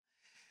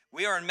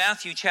We are in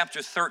Matthew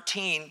chapter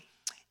 13.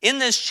 In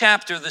this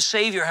chapter, the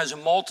Savior has a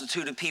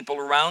multitude of people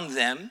around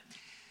them.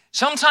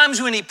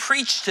 Sometimes when he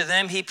preached to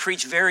them, he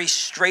preached very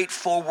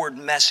straightforward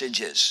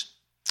messages.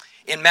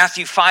 In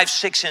Matthew 5,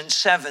 6, and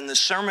 7, the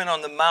Sermon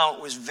on the Mount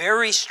was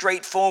very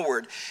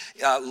straightforward.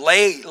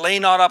 Lay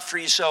not up for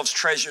yourselves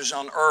treasures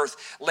on earth,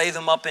 lay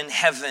them up in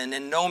heaven,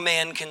 and no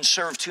man can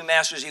serve two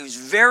masters. He was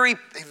very,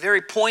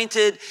 very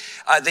pointed.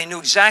 They knew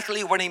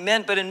exactly what he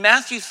meant. But in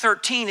Matthew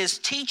 13, his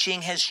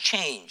teaching has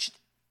changed.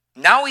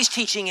 Now he's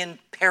teaching in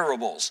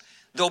parables.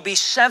 There'll be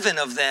 7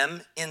 of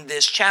them in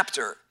this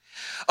chapter.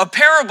 A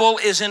parable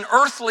is an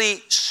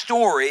earthly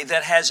story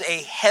that has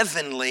a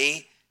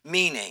heavenly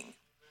meaning.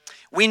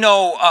 We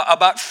know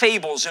about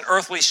fables, an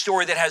earthly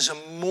story that has a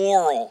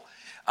moral,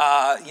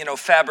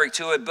 fabric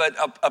to it. But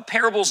a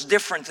parable's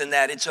different than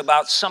that. It's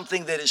about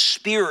something that is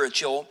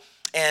spiritual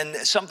and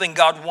something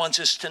God wants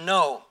us to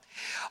know.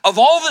 Of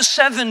all the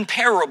 7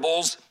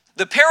 parables,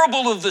 the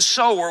parable of the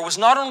sower was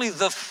not only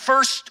the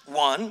first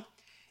one,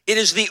 it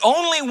is the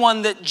only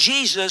one that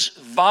Jesus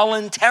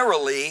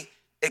voluntarily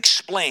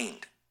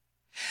explained.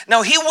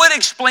 Now, he would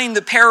explain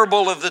the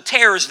parable of the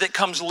tares that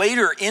comes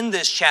later in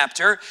this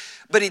chapter,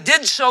 but he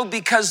did so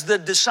because the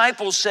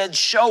disciples said,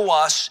 "Show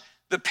us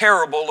the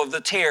parable of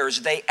the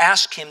tares." They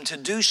asked him to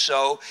do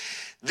so.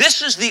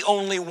 This is the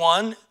only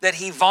one that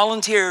he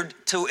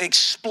volunteered to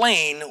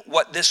explain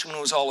what this one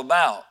was all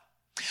about.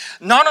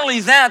 Not only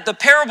that, the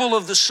parable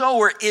of the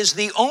sower is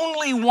the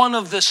only one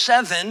of the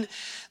 7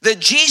 that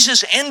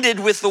Jesus ended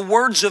with the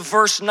words of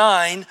verse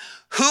 9,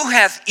 "Who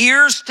hath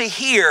ears to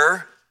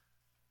hear,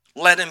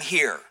 let him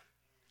hear."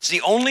 It's the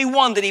only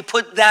one that he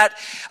put that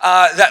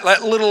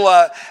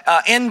little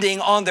ending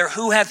on there.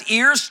 Who hath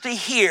ears to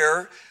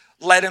hear,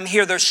 let him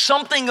hear. There's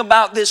something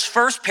about this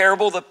first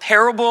parable, the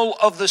parable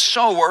of the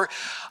sower.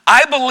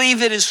 I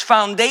believe it is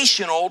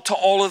foundational to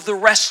all of the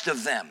rest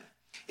of them.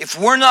 If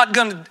we're not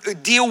going to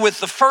deal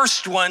with the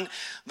first one,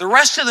 the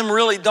rest of them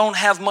really don't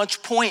have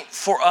much point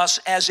for us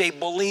as a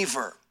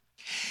believer.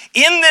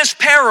 In this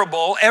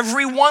parable,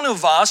 every one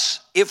of us,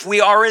 if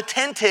we are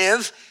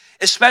attentive,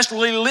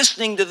 especially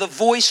listening to the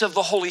voice of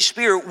the Holy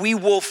Spirit, we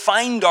will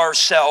find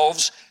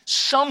ourselves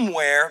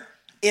somewhere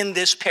in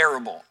this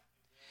parable.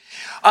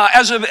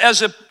 As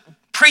a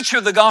preacher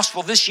of the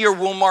gospel, this year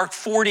will mark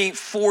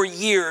 44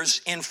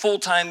 years in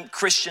full-time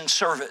Christian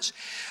service.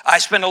 I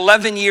spent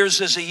 11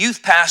 years as a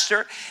youth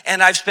pastor,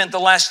 and I've spent the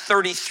last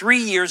 33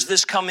 years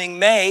this coming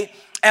May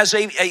as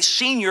a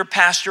senior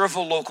pastor of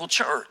a local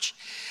church.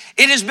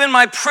 It has been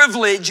my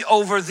privilege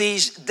over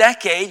these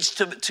decades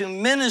to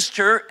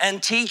minister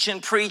and teach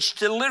and preach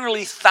to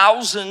literally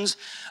thousands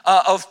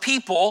of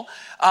people,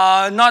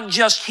 not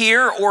just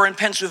here or in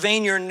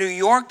Pennsylvania or New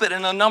York, but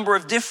in a number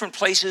of different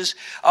places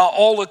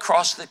all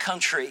across the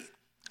country.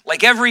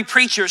 Like every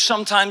preacher,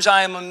 sometimes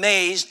I am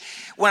amazed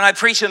when I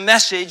preach a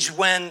message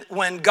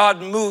when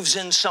God moves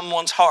in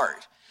someone's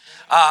heart.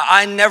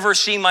 I never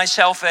see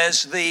myself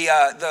as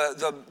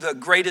the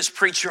greatest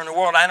preacher in the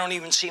world. I don't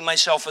even see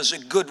myself as a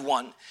good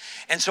one.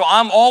 And so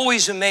I'm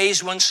always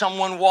amazed when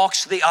someone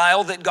walks the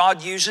aisle that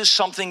God uses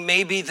something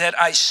maybe that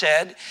I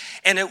said,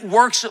 and it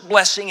works a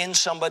blessing in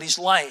somebody's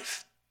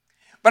life.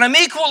 But I'm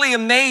equally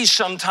amazed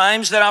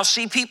sometimes that I'll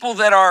see people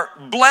that are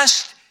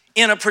blessed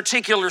in a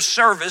particular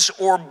service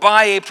or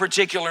by a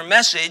particular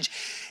message,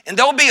 and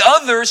there'll be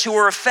others who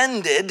are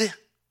offended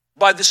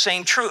by the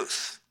same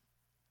truth.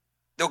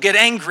 They'll get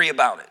angry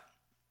about it.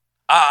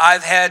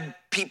 I've had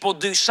people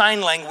do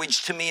sign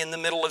language to me in the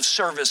middle of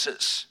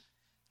services.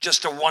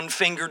 Just a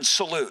one-fingered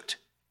salute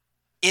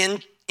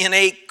in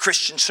a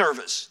Christian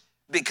service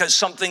because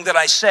something that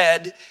I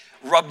said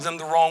rubbed them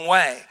the wrong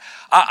way.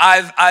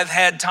 I've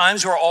had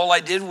times where all I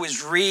did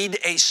was read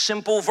a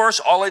simple verse.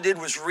 All I did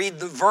was read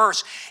the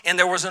verse, and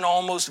there was an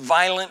almost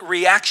violent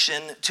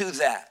reaction to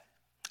that.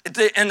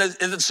 And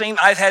the same,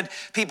 I've had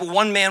people,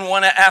 one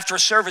after a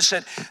service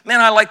said, "Man,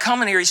 I like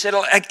coming here." He said,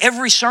 "Like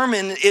every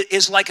sermon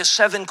is like a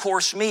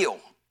 7-course meal."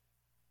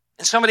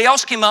 And somebody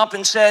else came up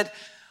and said,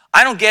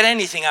 "I don't get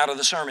anything out of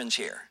the sermons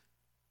here."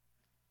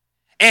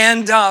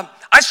 And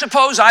I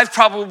suppose I've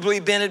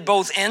probably been at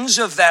both ends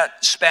of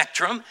that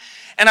spectrum.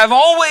 And I've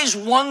always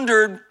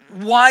wondered,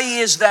 why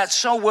is that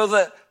so? Well,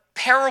 the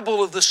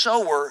parable of the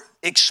sower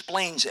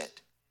explains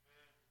it.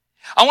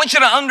 I want you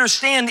to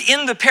understand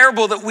in the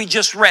parable that we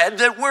just read,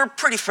 that we're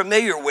pretty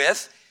familiar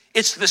with,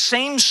 it's the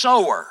same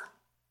sower.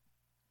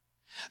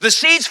 The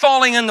seeds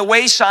falling in the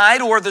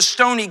wayside or the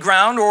stony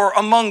ground or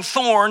among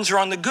thorns or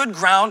on the good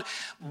ground,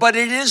 but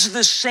it is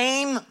the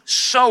same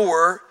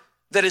sower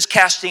that is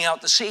casting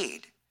out the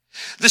seed.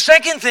 The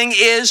second thing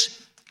is,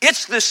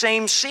 it's the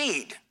same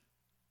seed.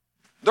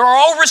 They're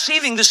all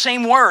receiving the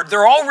same word.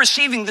 They're all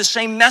receiving the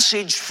same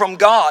message from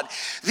God.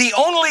 The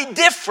only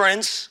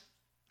difference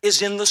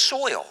is in the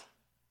soil.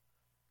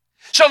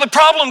 So the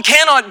problem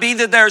cannot be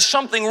that there's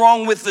something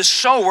wrong with the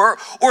sower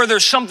or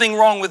there's something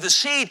wrong with the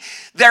seed.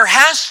 There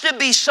has to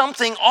be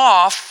something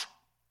off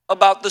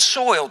about the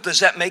soil.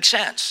 Does that make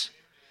sense?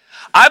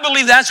 I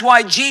believe that's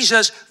why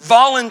Jesus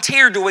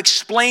volunteered to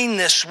explain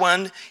this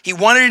one. He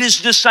wanted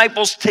his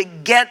disciples to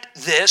get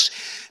this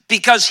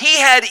because he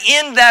had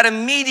in that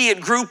immediate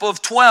group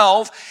of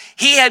 12,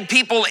 he had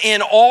people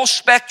in all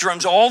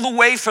spectrums, all the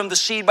way from the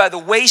seed by the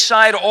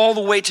wayside, all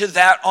the way to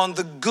that on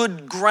the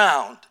good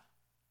ground.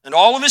 And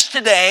all of us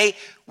today,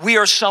 we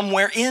are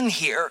somewhere in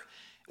here.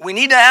 We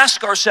need to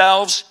ask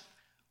ourselves,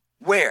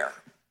 where?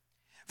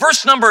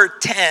 Verse number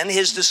 10,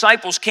 his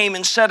disciples came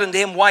and said unto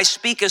him, why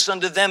speakest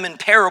unto them in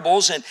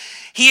parables? And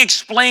he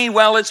explained,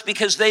 well, it's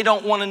because they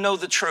don't want to know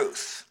the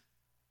truth.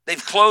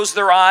 They've closed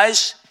their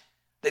eyes.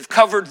 They've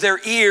covered their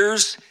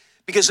ears,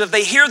 because if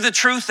they hear the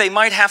truth, they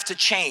might have to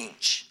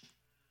change.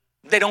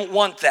 They don't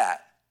want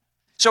that.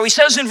 So he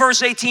says in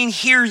verse 18,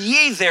 hear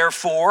ye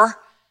therefore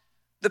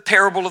the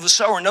parable of the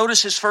sower.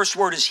 Notice his first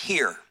word is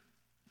hear.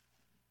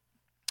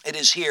 It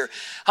is here.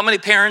 How many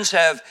parents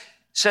have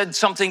said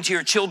something to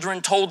your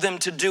children, told them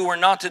to do or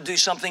not to do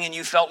something, and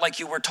you felt like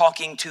you were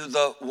talking to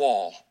the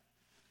wall?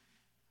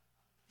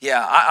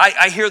 Yeah,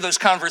 I hear those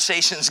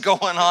conversations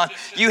going on.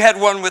 You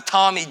had one with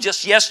Tommy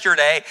just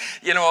yesterday,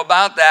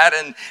 about that,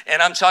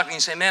 and I'm talking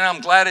and saying, man, I'm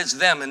glad it's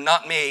them and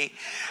not me.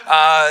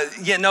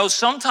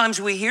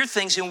 Sometimes we hear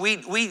things and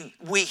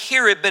we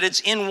hear it, but it's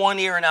in one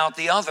ear and out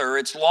the other.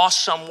 It's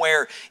lost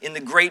somewhere in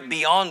the great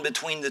beyond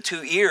between the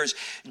two ears.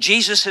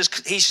 Jesus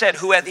he said,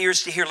 who hath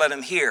ears to hear, let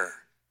him hear.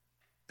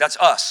 That's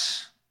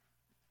us.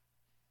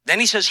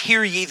 Then he says,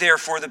 hear ye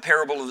therefore the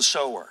parable of the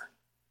sower.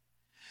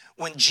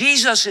 When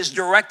Jesus is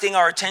directing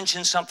our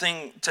attention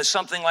to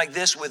something like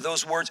this with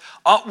those words,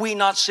 ought we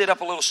not sit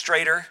up a little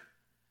straighter?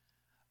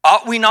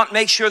 Ought we not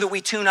make sure that we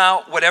tune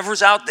out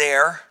whatever's out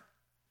there,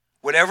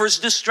 whatever's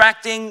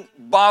distracting,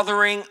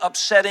 bothering,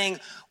 upsetting,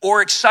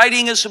 or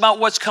exciting us about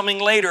what's coming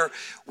later?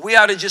 We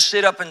ought to just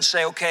sit up and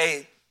say,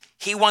 okay,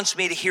 he wants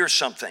me to hear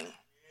something.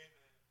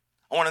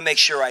 I want to make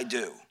sure I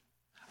do.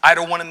 I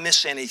don't want to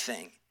miss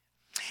anything.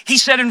 He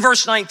said in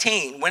verse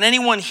 19, when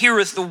anyone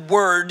heareth the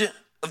word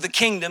of the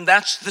kingdom,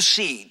 that's the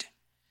seed,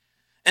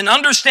 and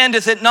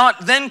understandeth it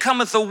not, then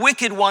cometh the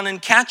wicked one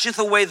and catcheth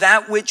away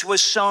that which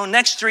was sown.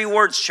 Next three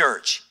words,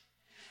 church,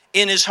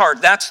 in his heart.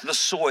 That's the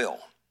soil.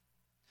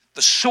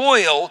 The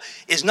soil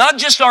is not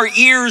just our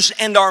ears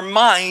and our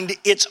mind,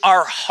 it's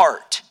our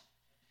heart.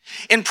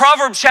 In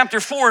Proverbs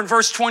chapter 4 and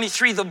verse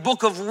 23, the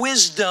book of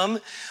wisdom,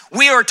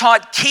 we are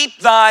taught, keep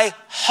thy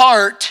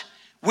heart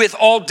with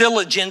all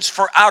diligence,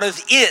 for out of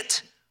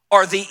it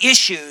are the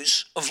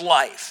issues of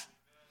life.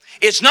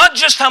 It's not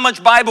just how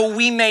much Bible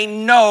we may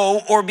know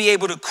or be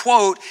able to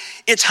quote,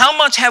 it's how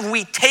much have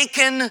we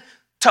taken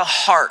to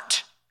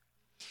heart.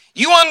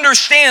 You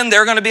understand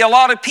there are going to be a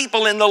lot of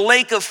people in the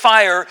lake of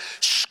fire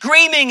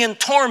screaming in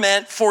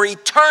torment for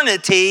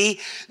eternity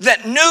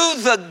that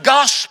knew the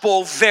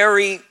gospel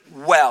very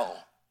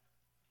well.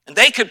 And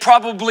they could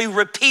probably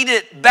repeat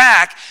it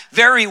back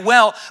very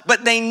well,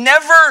 but they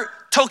never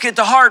took it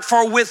to heart.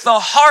 For with the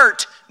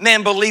heart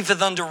man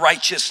believeth unto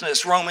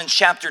righteousness, Romans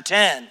chapter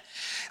 10.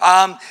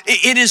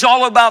 It is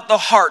all about the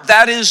heart.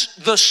 That is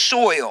the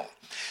soil.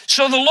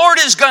 So the Lord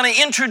is going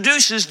to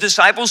introduce his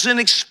disciples and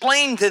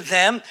explain to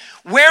them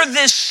where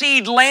this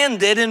seed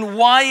landed and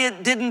why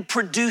it didn't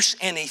produce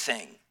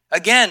anything.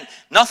 Again,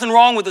 nothing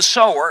wrong with the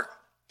sower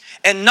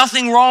and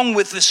nothing wrong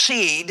with the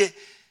seed.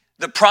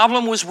 The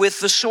problem was with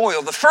the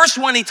soil. The first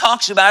one he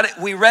talks about it,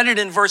 we read it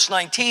in verse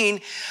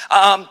 19.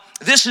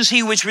 This is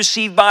he which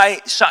received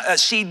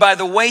seed by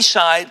the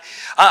wayside.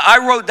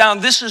 I wrote down,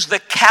 this is the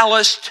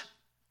calloused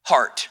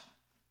heart.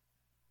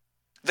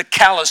 The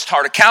calloused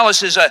heart. A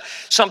callus is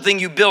something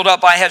you build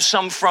up. I have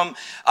some from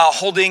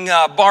holding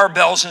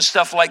barbells and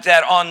stuff like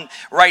that on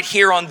right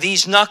here on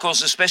these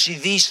knuckles, especially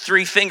these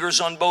three fingers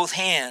on both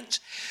hands.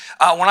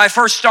 When I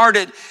first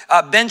started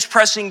bench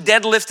pressing,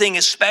 deadlifting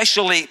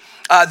especially,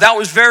 that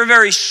was very,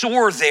 very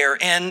sore there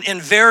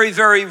and very,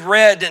 very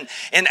red.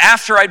 And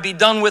after I'd be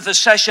done with the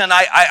session,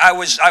 I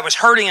was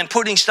hurting and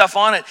putting stuff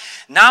on it.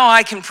 Now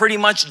I can pretty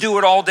much do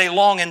it all day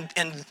long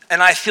and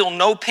I feel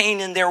no pain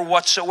in there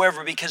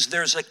whatsoever because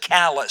there's a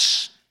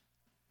callus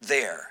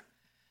there.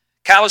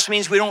 Callus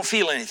means we don't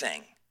feel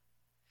anything.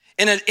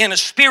 In a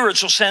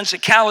spiritual sense, a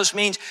callus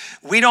means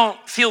we don't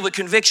feel the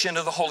conviction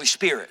of the Holy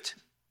Spirit.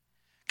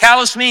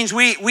 Callous means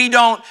we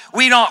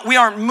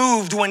aren't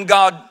moved when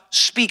God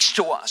speaks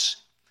to us.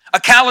 A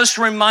callous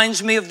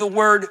reminds me of the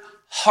word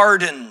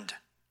hardened.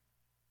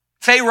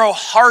 Pharaoh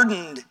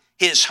hardened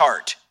his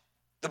heart.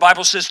 The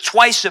Bible says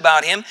twice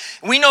about him.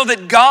 We know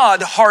that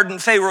God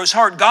hardened Pharaoh's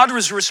heart. God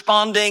was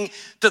responding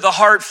to the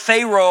heart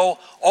Pharaoh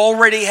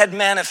already had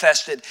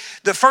manifested.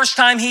 The first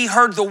time he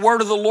heard the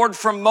word of the Lord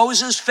from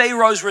Moses,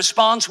 Pharaoh's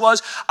response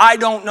was, I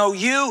don't know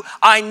you.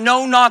 I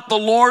know not the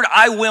Lord.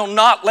 I will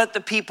not let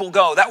the people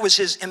go. That was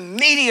his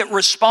immediate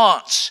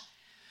response.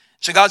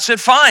 So God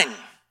said, fine,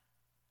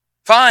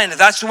 if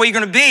that's the way you're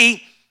going to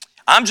be,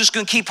 I'm just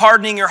going to keep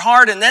hardening your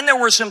heart. And then there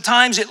were some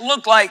times it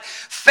looked like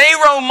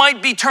Pharaoh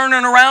might be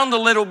turning around a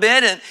little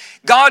bit, and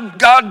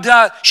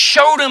God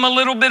showed him a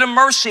little bit of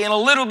mercy and a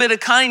little bit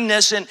of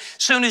kindness. And as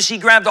soon as he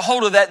grabbed a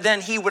hold of that,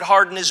 then he would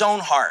harden his own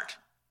heart.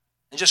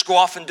 and just go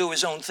off and do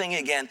his own thing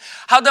again.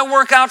 How'd that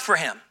work out for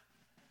him?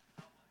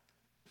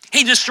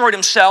 He destroyed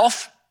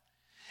himself.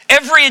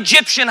 Every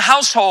Egyptian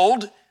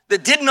household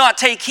that did not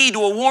take heed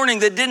to a warning,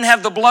 that didn't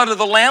have the blood of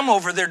the lamb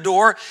over their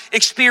door,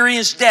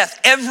 experienced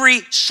death.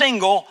 Every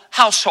single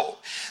household.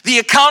 The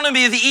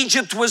economy of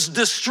Egypt was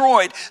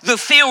destroyed. The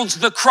fields,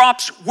 the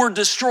crops were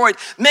destroyed.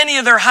 Many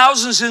of their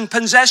houses and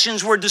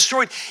possessions were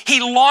destroyed.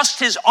 He lost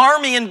his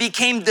army and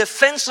became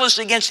defenseless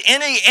against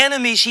any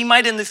enemies he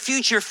might in the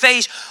future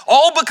face,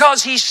 all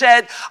because he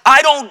said,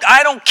 I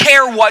don't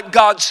care what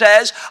God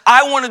says.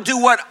 I want to do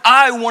what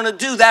I want to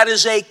do. That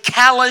is a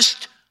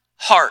calloused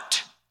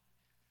heart.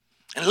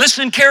 And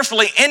listen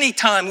carefully,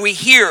 anytime we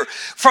hear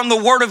from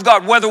the Word of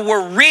God, whether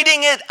we're reading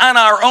it on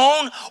our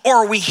own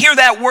or we hear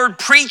that word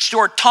preached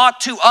or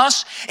taught to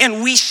us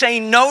and we say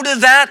no to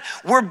that,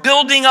 we're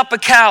building up a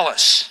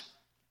callous.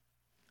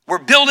 We're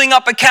building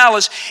up a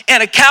callous,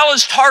 and a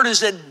calloused heart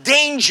is a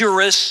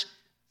dangerous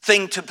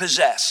thing to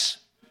possess.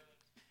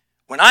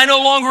 When I no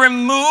longer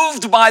am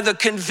moved by the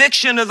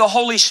conviction of the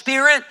Holy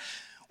Spirit,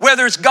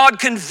 whether it's God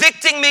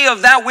convicting me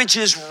of that which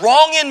is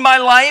wrong in my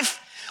life,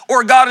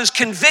 or God is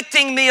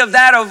convicting me of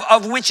that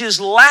of which is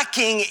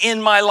lacking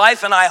in my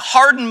life, and I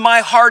harden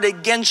my heart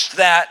against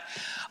that,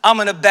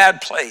 I'm in a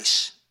bad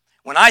place.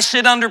 When I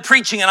sit under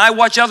preaching and I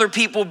watch other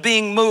people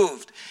being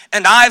moved,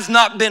 and I've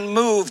not been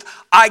moved,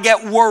 I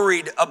get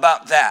worried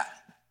about that.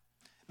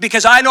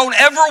 Because I don't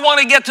ever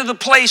want to get to the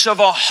place of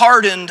a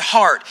hardened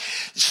heart.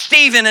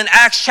 Stephen in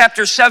Acts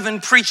chapter 7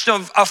 preached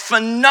a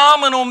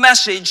phenomenal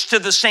message to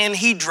the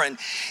Sanhedrin.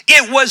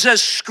 It was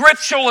as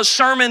scriptural a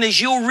sermon as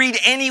you'll read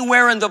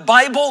anywhere in the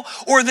Bible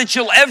or that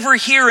you'll ever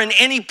hear in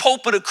any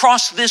pulpit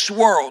across this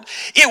world.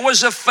 It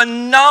was a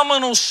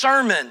phenomenal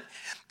sermon.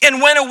 And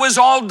when it was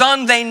all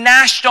done, they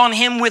gnashed on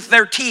him with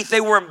their teeth.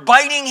 They were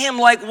biting him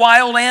like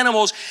wild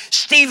animals.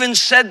 Stephen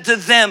said to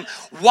them,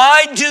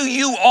 why do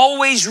you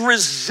always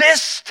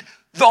resist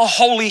the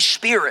Holy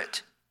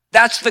Spirit?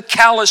 That's the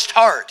calloused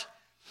heart.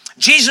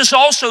 Jesus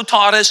also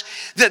taught us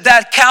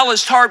that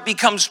calloused heart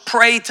becomes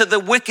prey to the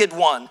wicked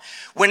one.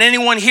 When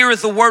anyone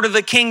heareth the word of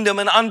the kingdom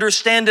and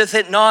understandeth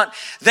it not,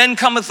 then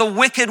cometh the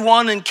wicked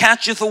one and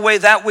catcheth away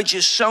that which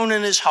is sown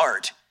in his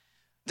heart.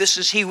 This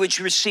is he which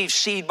receives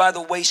seed by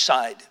the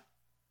wayside.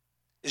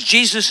 As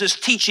Jesus is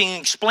teaching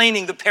and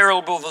explaining the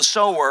parable of the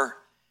sower,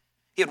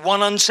 he had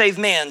one unsaved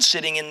man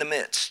sitting in the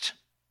midst.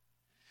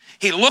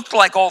 He looked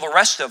like all the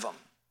rest of them.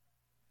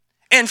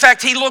 In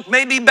fact, he looked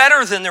maybe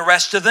better than the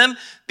rest of them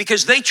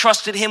because they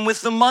trusted him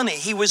with the money.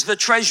 He was the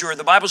treasurer.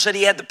 The Bible said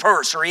he had the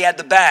purse or he had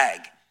the bag.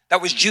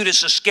 That was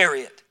Judas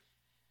Iscariot.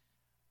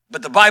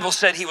 But the Bible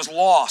said he was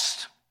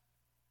lost.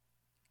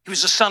 He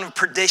was the son of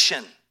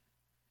perdition.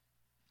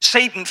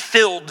 Satan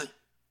filled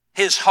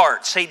his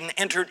heart. Satan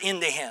entered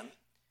into him.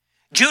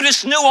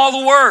 Judas knew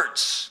all the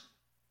words.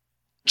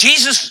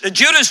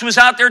 Judas was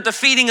out there at the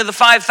feeding of the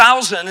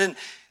 5,000, and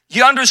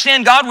you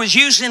understand God was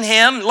using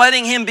him,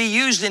 letting him be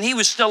used, and he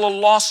was still a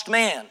lost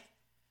man.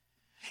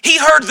 He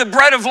heard the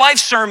bread of life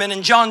sermon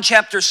in John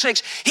chapter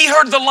 6. He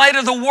heard the light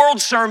of the world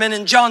sermon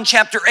in John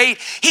chapter 8.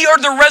 He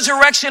heard the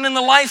resurrection and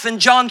the life in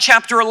John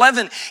chapter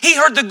 11. He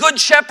heard the good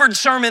shepherd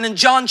sermon in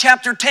John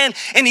chapter 10.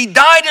 And he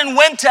died and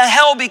went to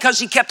hell because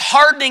he kept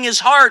hardening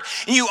his heart.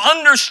 And you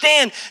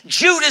understand,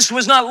 Judas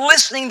was not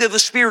listening to the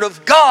Spirit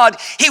of God.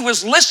 He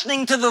was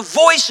listening to the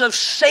voice of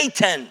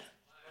Satan.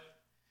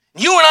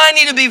 You and I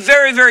need to be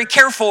very, very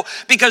careful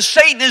because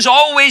Satan is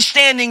always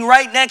standing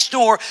right next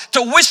door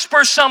to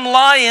whisper some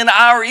lie in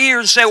our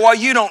ears and say, well,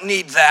 you don't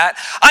need that.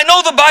 I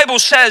know the Bible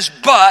says,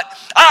 but.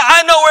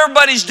 I know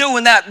everybody's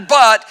doing that,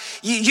 but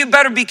you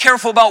better be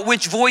careful about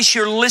which voice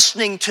you're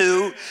listening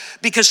to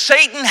because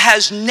Satan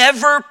has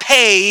never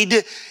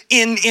paid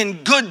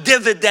in good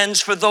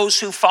dividends for those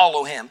who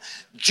follow him.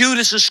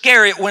 Judas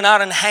Iscariot went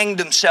out and hanged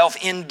himself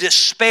in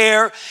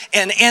despair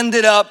and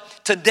ended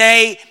up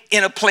today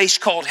in a place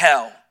called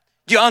hell.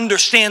 Do you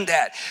understand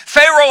that?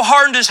 Pharaoh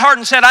hardened his heart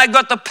and said, I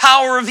got the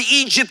power of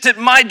Egypt at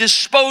my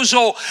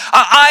disposal.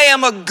 I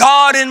am a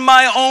God in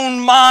my own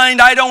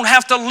mind. I don't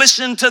have to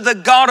listen to the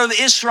God of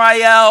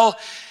Israel.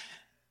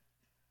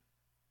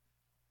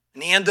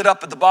 And he ended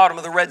up at the bottom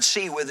of the Red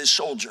Sea with his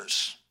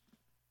soldiers.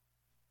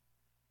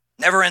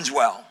 Never ends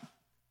well.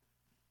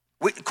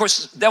 Of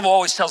course, the devil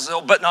always tells us,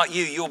 oh, but not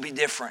you, you'll be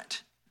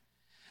different.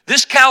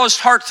 This calloused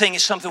heart thing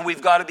is something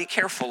we've got to be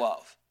careful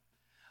of.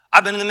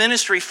 I've been in the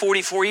ministry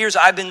 44 years.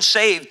 I've been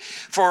saved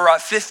for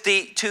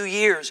 52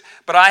 years.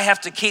 But I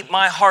have to keep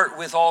my heart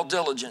with all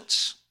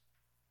diligence.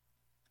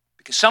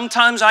 Because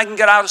sometimes I can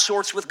get out of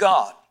sorts with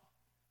God.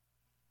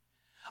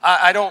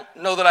 I don't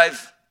know that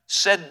I've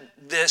said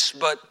this,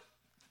 but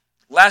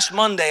last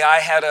Monday I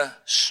had a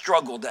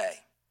struggle day.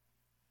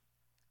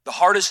 The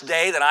hardest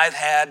day that I've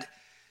had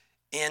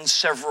in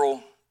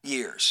several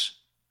years.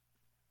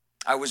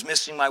 I was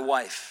missing my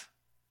wife.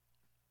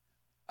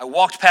 I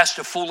walked past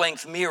a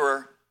full-length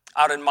mirror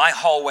out in my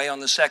hallway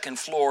on the second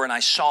floor, and I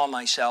saw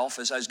myself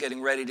as I was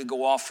getting ready to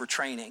go off for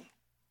training.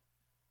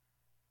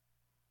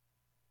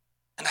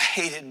 And I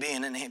hated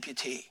being an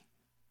amputee.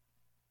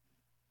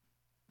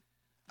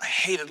 I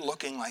hated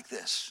looking like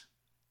this.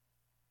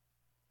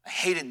 I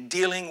hated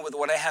dealing with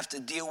what I have to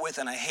deal with,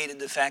 and I hated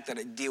the fact that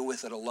I deal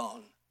with it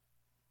alone.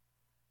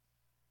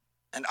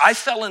 And I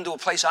fell into a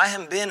place I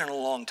haven't been in a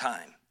long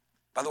time.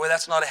 By the way,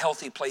 that's not a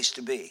healthy place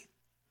to be.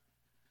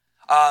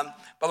 By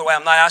the way,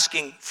 I'm not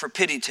asking for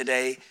pity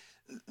today.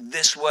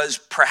 This was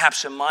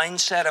perhaps a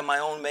mindset of my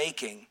own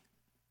making.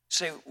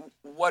 Say,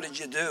 what did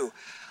you do?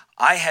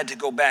 I had to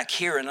go back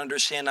here and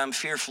understand I'm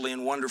fearfully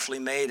and wonderfully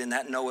made, and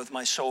that knoweth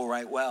my soul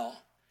right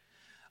well.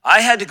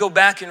 I had to go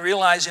back and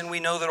realize, and we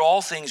know that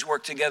all things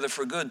work together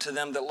for good to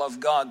them that love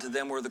God, to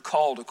them who are the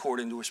called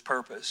according to his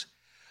purpose.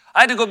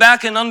 I had to go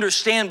back and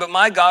understand, but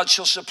my God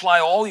shall supply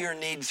all your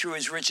need through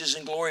his riches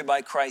and glory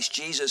by Christ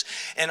Jesus.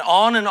 And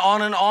on and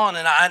on and on.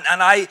 And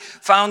I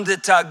found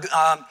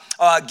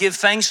that give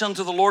thanks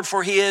unto the Lord,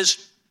 for he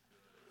is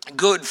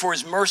good, for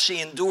his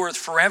mercy endureth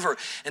forever.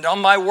 And on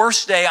my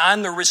worst day,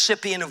 I'm the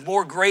recipient of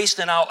more grace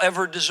than I'll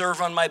ever deserve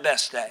on my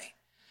best day.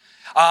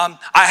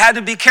 I had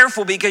to be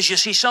careful because, you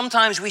see,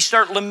 sometimes we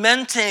start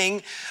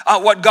lamenting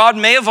what God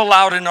may have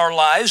allowed in our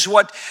lives.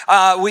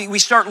 We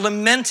start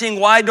lamenting,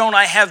 why don't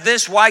I have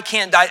this? Why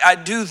can't I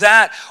do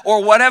that?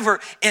 Or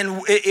whatever.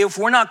 And if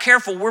we're not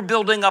careful, we're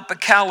building up a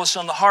callous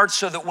on the heart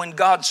so that when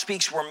God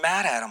speaks, we're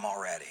mad at him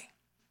already.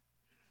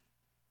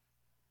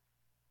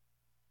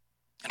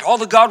 And all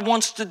that God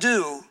wants to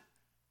do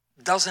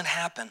doesn't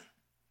happen.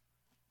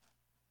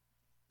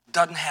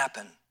 Doesn't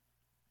happen.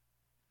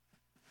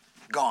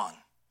 Gone.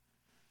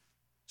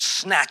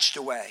 Snatched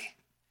away.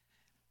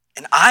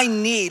 And I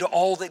need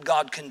all that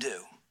God can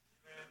do.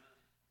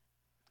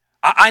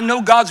 I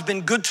know God's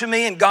been good to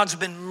me and God's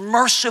been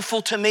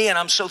merciful to me, and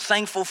I'm so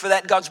thankful for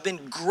that. God's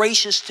been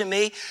gracious to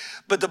me.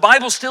 But the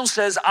Bible still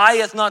says, eye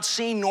hath not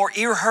seen nor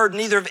ear heard,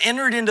 neither have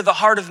entered into the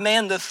heart of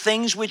man the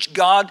things which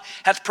God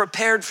hath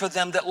prepared for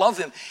them that love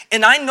him.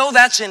 And I know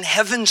that's in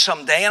heaven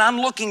someday, and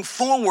I'm looking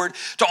forward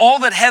to all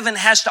that heaven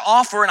has to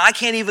offer, and I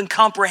can't even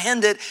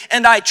comprehend it,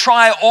 and I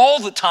try all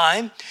the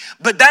time.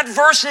 But that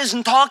verse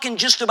isn't talking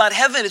just about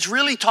heaven. It's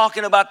really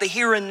talking about the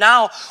here and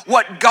now,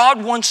 what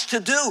God wants to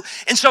do.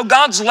 And so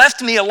God's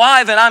left me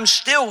alive, and I'm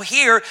still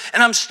here,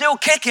 and I'm still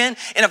kicking.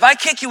 And if I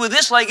kick you with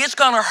this leg, it's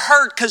going to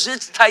hurt because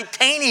it's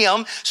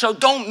titanium. So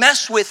don't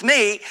mess with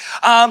me.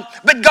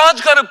 But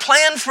God's got a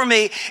plan for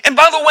me. And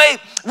by the way,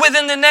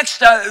 within the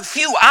next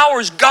few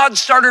hours, God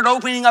started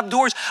opening up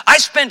doors. I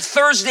spent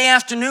Thursday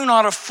afternoon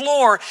on a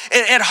floor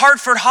at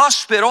Hartford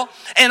Hospital,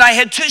 and I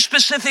had two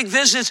specific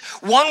visits.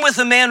 One with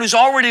a man who's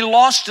already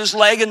lost his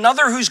leg,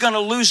 another who's going to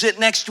lose it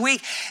next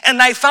week.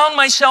 And I found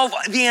myself,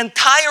 the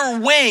entire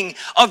wing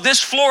of this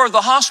floor of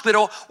the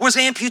hospital was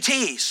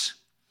amputees.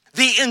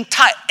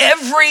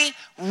 Every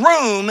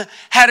room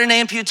had an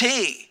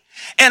amputee.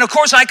 And of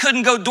course, I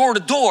couldn't go door to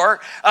door,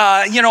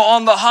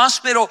 on the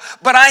hospital,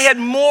 but I had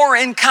more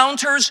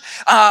encounters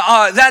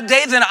that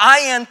day than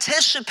I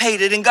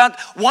anticipated. And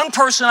one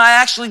person I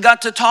actually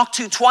got to talk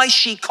to twice.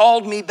 She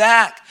called me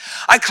back.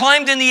 I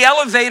climbed in the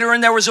elevator,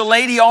 and there was a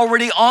lady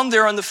already on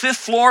there on the 5th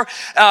floor.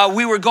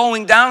 We were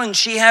going down, and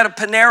she had a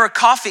Panera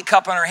coffee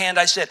cup in her hand.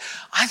 I said,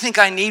 I think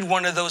I need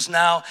one of those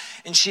now.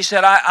 And she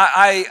said,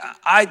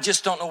 I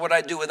just don't know what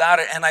I'd do without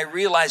it. And I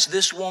realized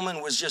this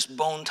woman was just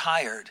bone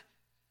tired.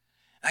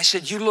 I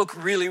said, you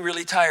look really,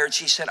 really tired.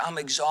 She said, I'm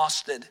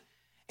exhausted.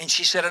 And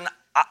she said, and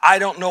I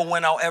don't know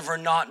when I'll ever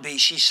not be.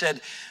 She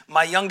said,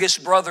 my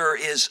youngest brother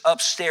is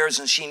upstairs,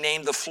 and she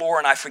named the floor,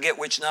 and I forget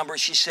which number.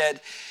 She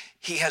said,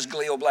 he has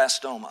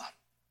glioblastoma.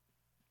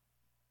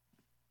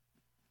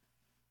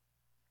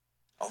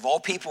 Of all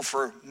people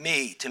for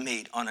me to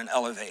meet on an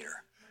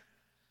elevator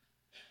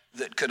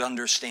that could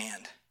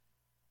understand.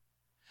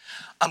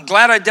 I'm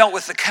glad I dealt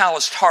with the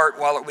calloused heart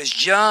while it was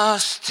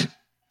just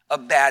a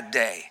bad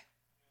day.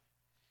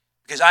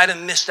 Because I'd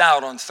have missed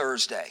out on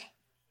Thursday.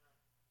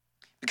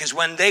 Because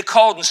when they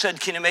called and said,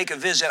 can you make a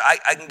visit?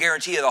 I can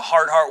guarantee you the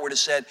hard heart would have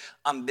said,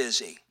 I'm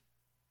busy.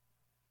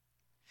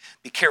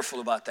 Be careful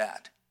about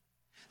that.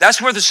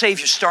 That's where the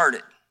Savior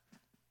started.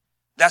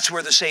 That's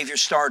where the Savior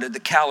started, the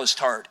calloused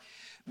heart.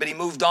 But he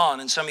moved on,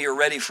 and some of you are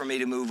ready for me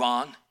to move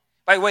on.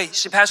 By the way,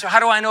 say, Pastor, how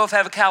do I know if I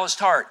have a calloused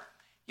heart?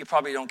 You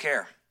probably don't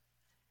care.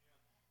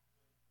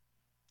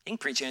 He can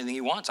preach anything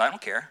he wants. I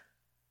don't care.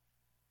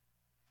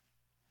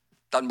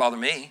 Doesn't bother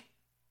me.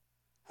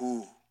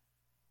 Ooh.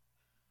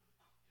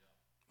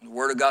 When the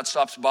Word of God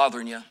stops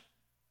bothering you,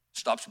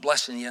 stops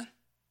blessing you,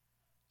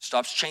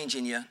 stops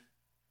changing you,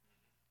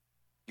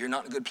 you're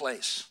not in a good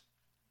place.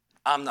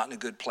 I'm not in a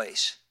good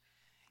place.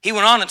 He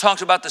went on and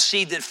talked about the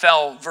seed that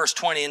fell, verse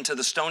 20, into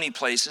the stony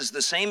places.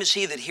 The same is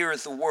he that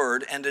heareth the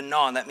word, and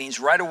anon, that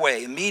means right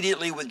away,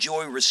 immediately with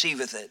joy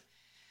receiveth it.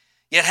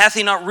 Yet hath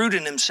he not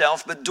rooted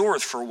himself, but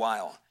dureth for a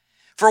while.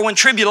 For when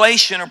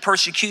tribulation or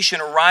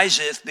persecution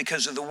ariseth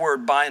because of the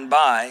word, by and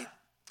by,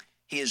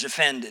 he is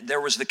offended. There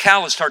was the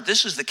calloused heart.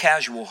 This is the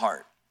casual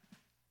heart.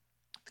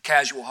 The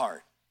casual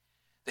heart.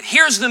 That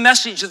hears the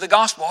message of the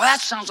gospel. Well, that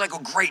sounds like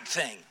a great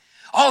thing.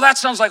 Oh, that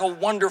sounds like a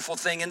wonderful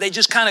thing. And they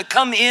just kind of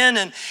come in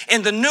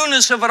and the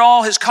newness of it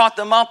all has caught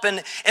them up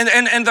and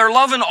they're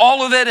loving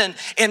all of it.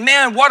 And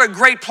man, what a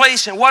great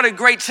place and what a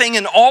great thing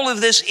and all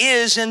of this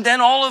is. And then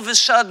all of a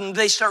sudden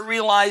they start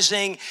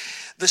realizing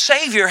the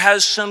Savior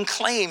has some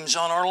claims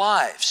on our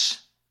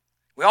lives.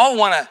 We all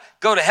want to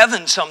go to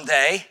heaven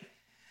someday.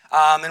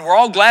 And we're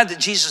all glad that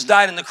Jesus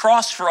died on the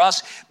cross for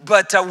us.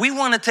 But we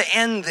want it to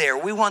end there.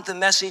 We want the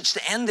message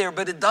to end there,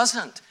 but it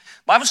doesn't. The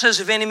Bible says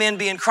if any man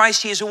be in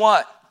Christ, he is a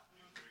what?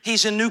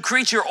 He's a new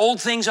creature.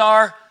 Old things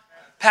are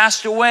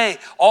passed away.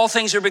 All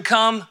things are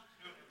become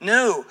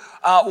new.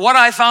 What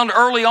I found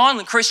early on in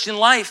the Christian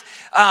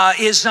life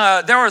is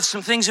there are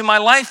some things in my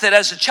life that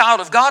as a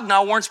child of God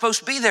now weren't supposed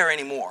to be there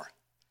anymore.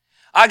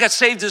 I got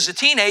saved as a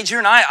teenager,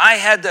 and I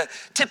had the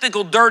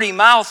typical dirty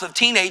mouth of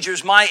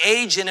teenagers my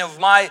age and of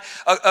my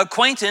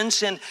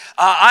acquaintance, and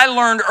I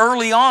learned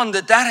early on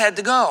that had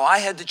to go. I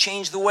had to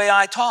change the way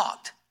I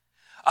talked.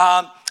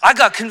 I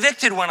got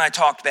convicted when I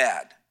talked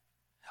bad.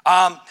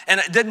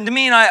 And it didn't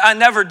mean I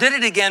never did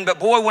it again, but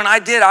boy, when I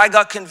did, I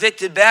got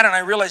convicted bad, and I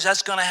realized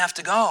that's going to have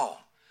to go.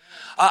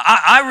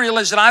 I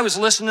realized that I was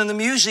listening to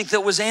music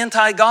that was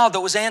anti-God,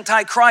 that was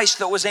anti-Christ,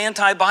 that was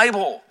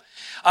anti-Bible.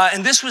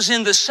 And this was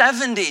in the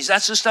 70s.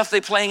 That's the stuff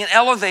they're playing in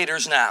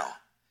elevators now.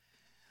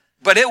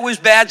 But it was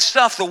bad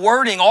stuff, the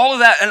wording, all of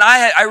that. And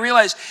I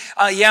realized,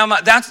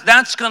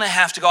 that's going to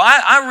have to go.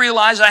 I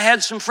realized I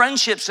had some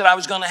friendships that I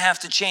was going to have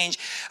to change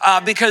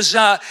because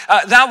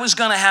that was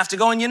going to have to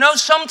go. And you know,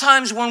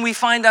 sometimes when we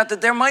find out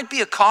that there might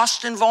be a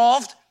cost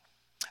involved,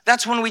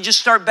 that's when we just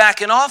start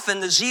backing off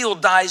and the zeal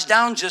dies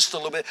down just a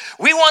little bit.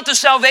 We want the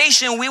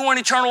salvation, we want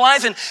eternal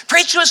life, and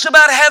preach to us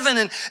about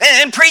heaven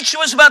and preach to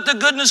us about the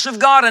goodness of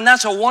God, and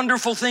that's a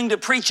wonderful thing to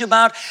preach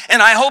about.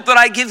 And I hope that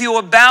I give you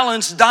a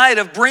balanced diet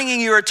of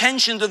bringing your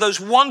attention to those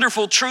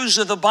wonderful truths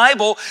of the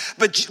Bible,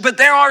 but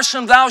there are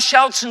some thou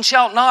shalt and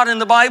shalt not in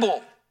the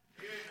Bible.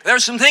 There are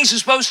some things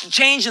that's supposed to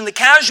change, and the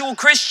casual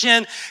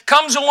Christian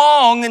comes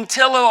along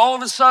until all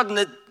of a sudden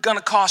it's going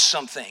to cost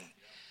something.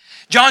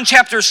 John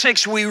chapter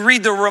 6, we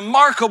read the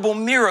remarkable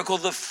miracle,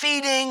 the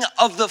feeding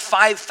of the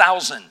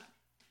 5,000.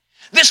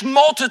 This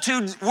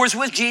multitude was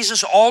with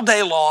Jesus all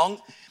day long.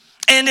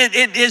 And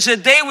as the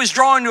day was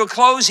drawing to a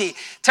close, he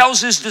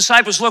tells his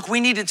disciples, look, we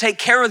need to take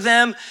care of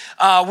them.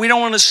 We don't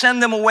want to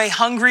send them away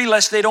hungry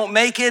lest they don't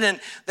make it. And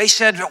they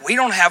said, we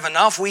don't have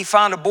enough. We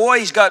found a boy.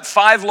 He's got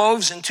 5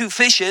 loaves and 2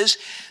 fishes,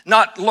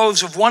 not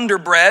loaves of Wonder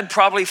Bread,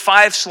 probably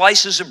 5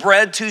 slices of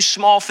bread, 2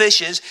 small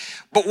fishes.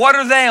 But what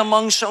are they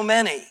among so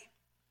many?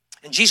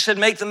 And Jesus said,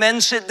 make the men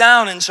sit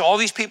down. And so all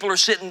these people are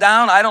sitting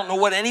down. I don't know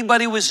what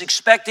anybody was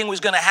expecting was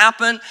going to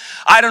happen.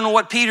 I don't know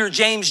what Peter,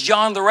 James,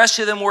 John, the rest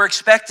of them were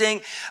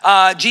expecting.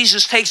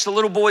 Jesus takes the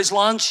little boy's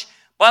lunch.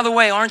 By the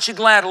way, aren't you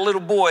glad a little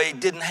boy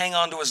didn't hang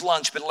on to his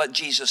lunch but let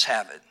Jesus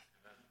have it?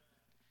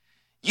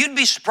 You'd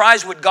be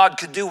surprised what God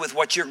could do with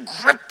what you're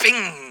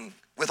gripping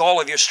with all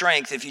of your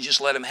strength if you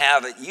just let him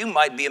have it. You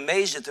might be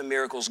amazed at the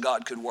miracles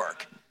God could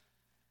work.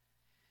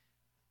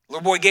 The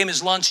little boy gave him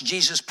his lunch.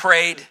 Jesus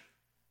prayed.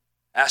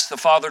 Asked the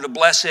Father to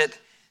bless it,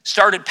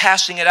 started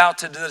passing it out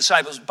to the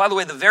disciples. By the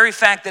way, the very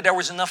fact that there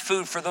was enough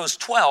food for those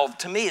 12,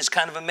 to me, is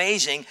kind of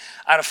amazing,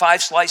 out of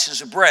 5 slices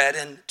of bread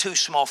and 2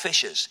 small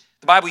fishes.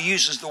 The Bible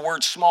uses the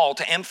word small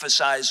to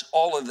emphasize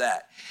all of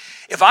that.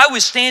 If I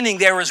was standing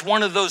there as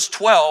one of those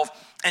 12,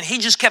 and he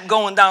just kept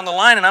going down the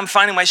line, and I'm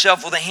finding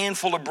myself with a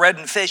handful of bread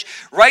and fish,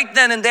 right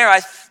then and there,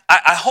 I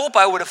hope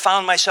I would have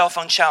found myself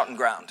on shouting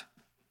ground.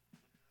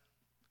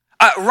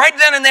 Right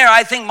then and there,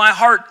 I think my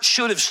heart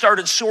should have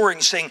started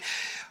soaring, saying,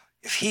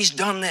 if he's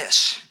done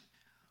this,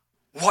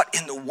 what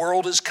in the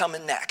world is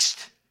coming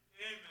next?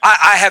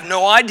 I have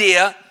no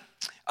idea.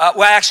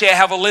 Well, actually, I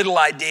have a little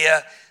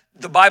idea.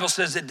 The Bible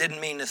says it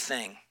didn't mean a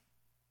thing.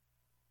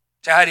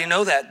 So how do you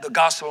know that? The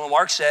Gospel of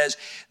Mark says,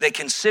 they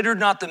considered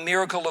not the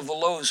miracle of the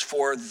loaves,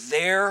 for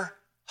their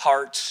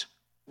hearts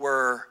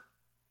were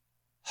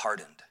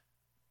hardened.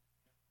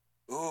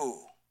 Ooh.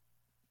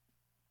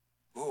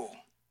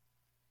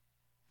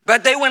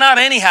 But they went out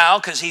anyhow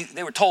because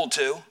they were told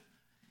to.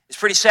 It's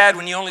pretty sad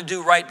when you only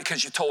do right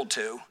because you're told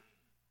to.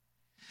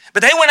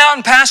 But they went out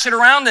and passed it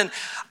around, and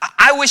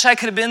I wish I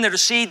could have been there to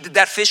see, did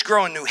that fish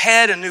grow a new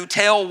head, a new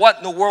tail, what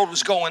in the world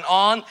was going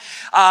on?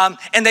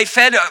 And they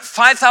fed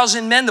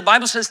 5,000 men, the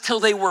Bible says, till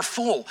they were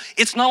full.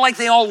 It's not like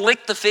they all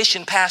licked the fish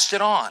and passed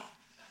it on.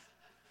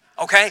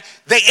 Okay?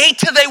 They ate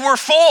till they were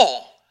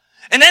full.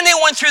 And then they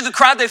went through the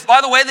crowd.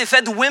 By the way, they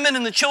fed the women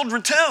and the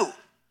children too.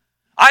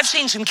 I've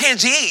seen some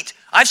kids eat.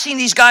 I've seen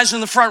these guys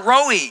in the front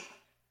row eat.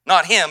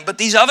 Not him, but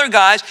these other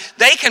guys,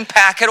 they can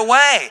pack it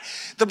away.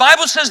 The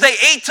Bible says they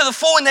ate to the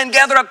full and then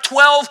gathered up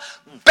 12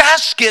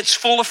 baskets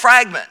full of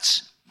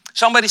fragments.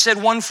 Somebody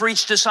said 1 for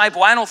each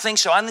disciple. I don't think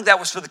so. I think that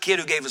was for the kid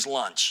who gave us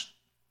lunch.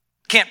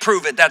 Can't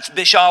prove it. That's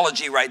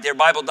bishology right there.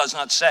 Bible does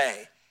not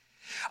say.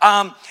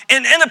 And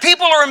the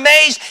people are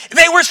amazed.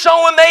 They were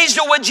so amazed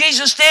at what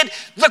Jesus did,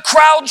 the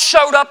crowd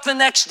showed up the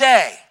next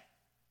day.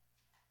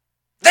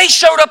 They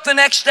showed up the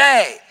next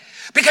day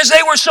because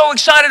they were so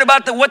excited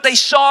about what they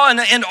saw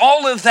and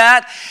all of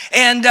that.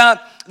 And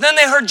then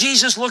they heard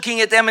Jesus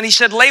looking at them, and he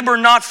said, labor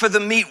not for the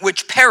meat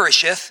which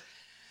perisheth,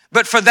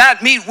 but for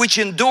that meat which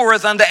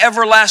endureth unto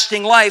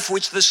everlasting life,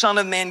 which the Son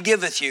of Man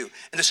giveth you.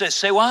 And it says,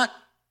 say what?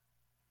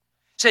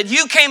 It said,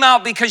 you came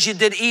out because you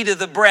did eat of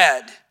the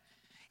bread.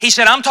 He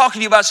said, I'm talking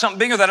to you about something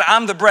bigger, that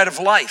I'm the bread of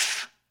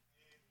life.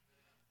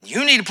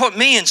 You need to put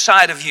me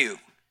inside of you.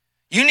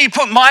 You need to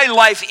put my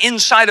life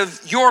inside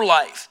of your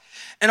life.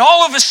 And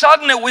all of a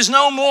sudden, it was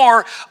no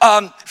more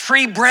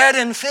free bread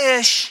and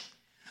fish.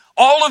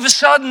 All of a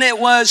sudden, it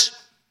was,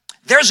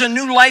 there's a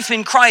new life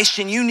in Christ,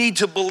 and you need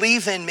to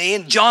believe in me.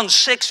 In John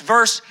 6,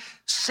 verse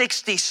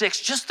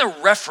 66, just the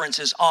reference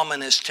is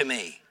ominous to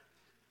me.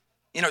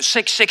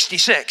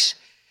 6:66.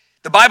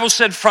 The Bible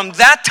said, from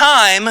that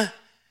time,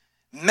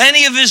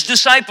 many of his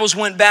disciples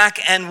went back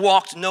and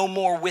walked no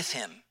more with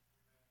him.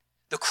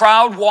 The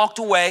crowd walked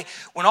away.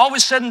 When all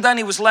was said and done,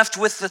 he was left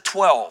with the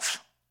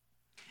 12.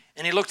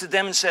 And he looked at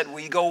them and said,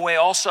 will you go away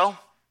also?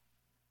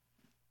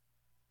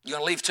 You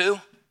gonna leave too?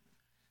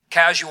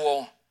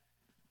 Casual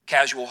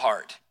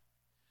heart.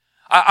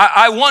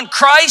 I want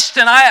Christ,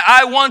 and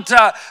I want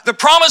the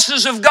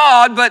promises of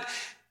God, but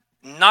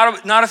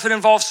not if it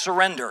involves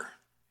surrender.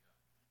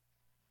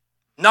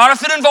 Not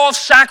if it involves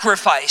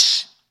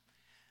sacrifice.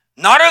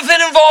 Not if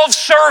it involves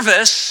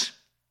service.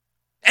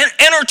 And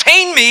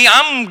entertain me,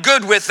 I'm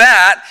good with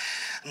that.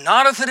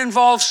 Not if it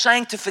involves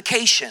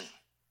sanctification.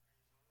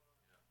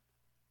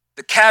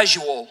 The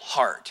casual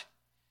heart.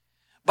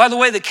 By the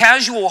way, the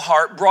casual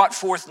heart brought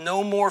forth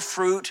no more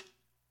fruit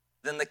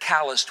than the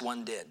calloused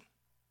one did.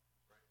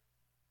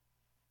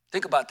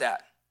 Think about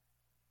that.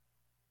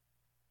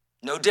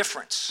 No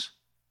difference.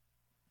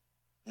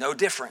 No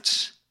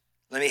difference.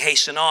 Let me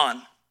hasten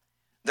on.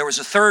 There was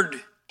a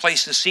third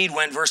place the seed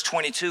went, verse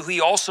 22. He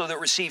also that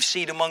received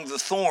seed among the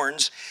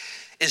thorns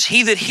is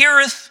he that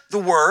heareth the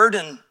word,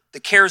 and the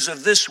cares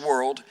of this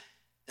world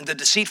and the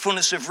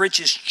deceitfulness of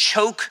riches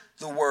choke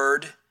the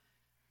word,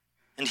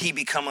 and he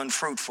become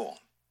unfruitful.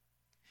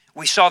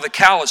 We saw the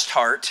calloused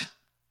heart.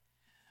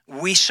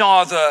 We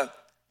saw the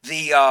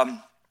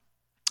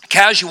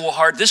casual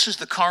heart. This is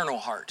the carnal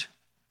heart.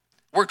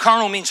 Word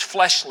carnal means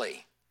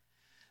fleshly.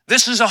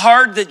 This is a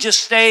heart that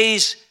just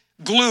stays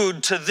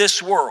glued to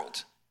this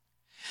world.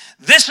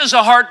 This is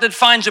a heart that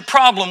finds a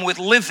problem with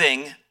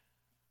living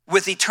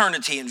with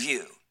eternity in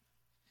view.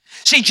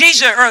 See,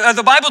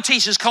 the Bible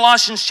teaches,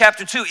 Colossians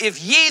chapter 2,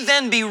 if ye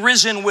then be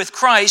risen with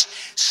Christ,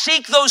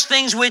 seek those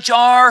things which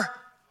are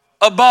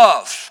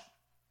above,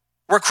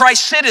 where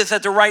Christ sitteth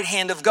at the right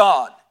hand of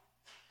God.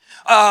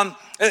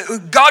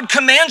 God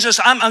commands us,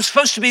 I'm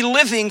supposed to be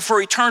living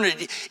for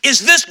eternity. Is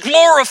this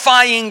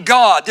glorifying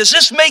God? Is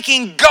this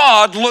making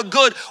God look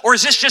good, or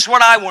is this just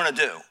what I want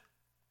to do?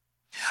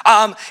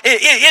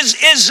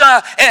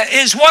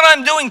 Is what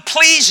I'm doing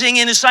pleasing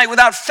in his sight?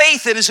 Without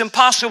faith, it is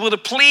impossible to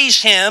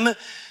please him.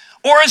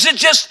 Or is it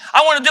just,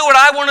 I want to do what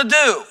I want to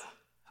do?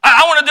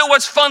 I want to do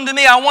what's fun to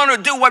me. I want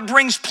to do what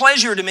brings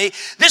pleasure to me.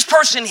 This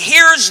person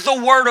hears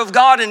the word of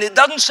God, and it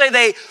doesn't say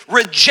they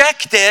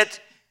reject it,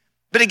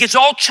 but it gets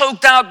all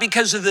choked out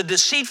because of the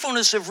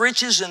deceitfulness of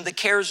riches and the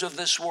cares of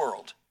this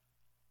world.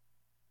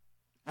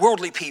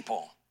 Worldly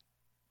people.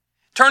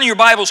 Turn your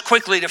Bibles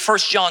quickly to 1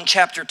 John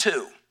chapter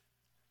 2.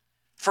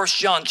 1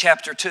 John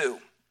chapter 2.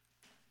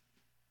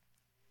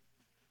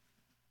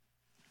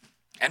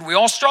 And we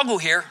all struggle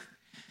here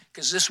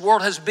because this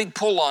world has a big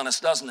pull on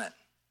us, doesn't it?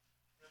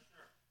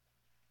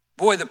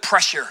 Boy, the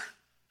pressure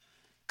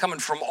coming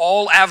from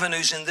all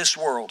avenues in this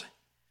world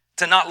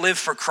to not live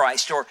for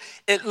Christ, or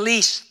at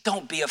least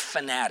don't be a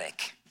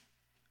fanatic.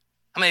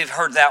 How many have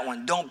heard that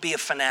one? Don't be a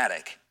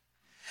fanatic.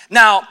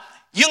 Now,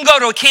 you can go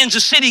to a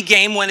Kansas City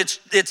game when it's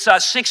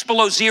 6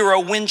 below zero,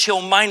 wind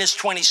chill minus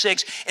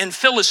 26, and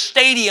fill a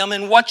stadium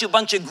and watch a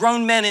bunch of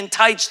grown men in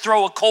tights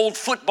throw a cold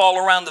football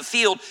around the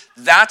field.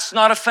 That's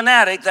not a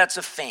fanatic, that's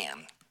a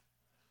fan.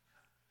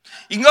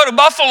 You can go to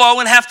Buffalo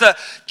and have to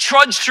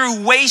trudge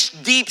through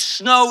waist-deep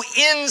snow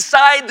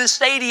inside the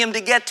stadium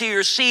to get to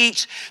your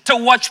seats to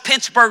watch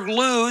Pittsburgh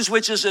lose,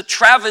 which is a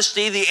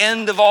travesty, the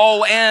end of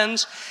all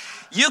ends.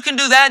 You can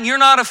do that and you're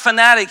not a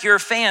fanatic, you're a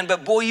fan.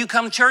 But boy, you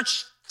come to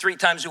church 3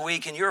 times a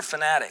week and you're a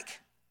fanatic.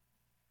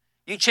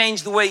 You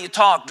change the way you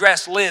talk,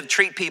 dress, live,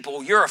 treat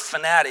people, you're a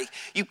fanatic.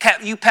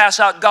 You pass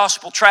out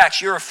gospel tracts,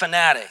 you're a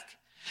fanatic.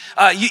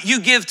 You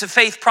give to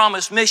Faith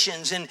Promise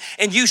Missions, and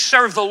you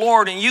serve the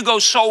Lord, and you go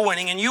soul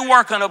winning, and you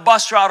work on a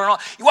bus route and all.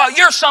 Well,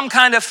 you're some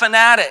kind of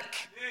fanatic.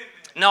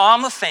 No,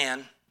 I'm a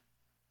fan.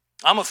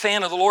 I'm a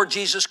fan of the Lord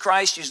Jesus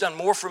Christ, who's done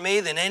more for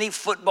me than any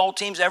football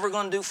team's ever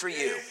going to do for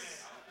you.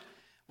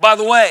 By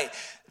the way,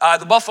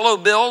 the Buffalo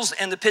Bills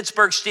and the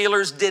Pittsburgh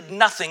Steelers did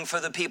nothing for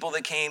the people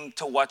that came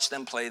to watch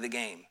them play the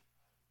game.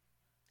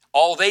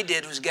 All they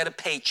did was get a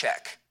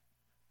paycheck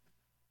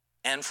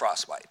and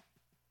frostbite.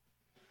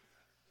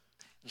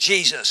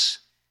 Jesus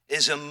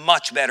is a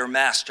much better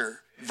master.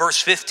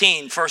 Verse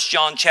 15, 1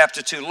 John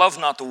chapter 2, love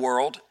not the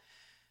world,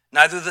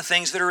 neither the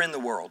things that are in the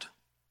world.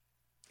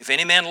 If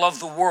any man love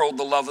the world,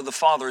 the love of the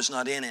Father is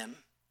not in him.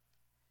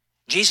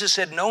 Jesus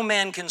said, no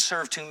man can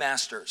serve 2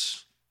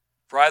 masters,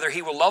 For either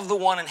he will love the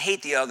one and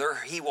hate the other,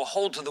 he will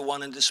hold to the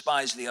one and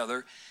despise the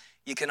other.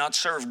 You cannot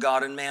serve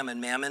God and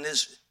mammon. Mammon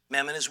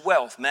is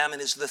wealth.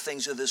 Mammon is the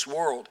things of this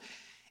world.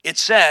 It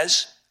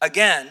says,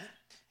 again,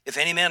 if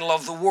any man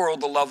love the world,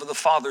 the love of the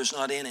Father is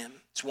not in him.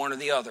 It's one or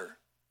the other.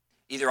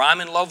 Either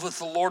I'm in love with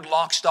the Lord,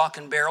 lock, stock,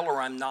 and barrel,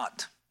 or I'm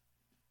not.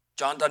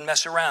 John doesn't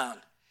mess around.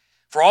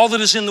 For all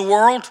that is in the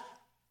world,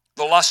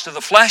 the lust of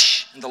the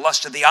flesh and the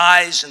lust of the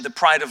eyes and the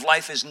pride of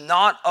life is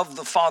not of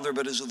the Father,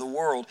 but is of the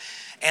world.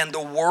 And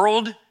the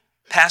world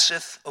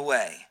passeth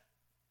away,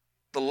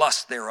 the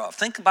lust thereof.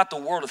 Think about the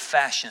world of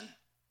fashion.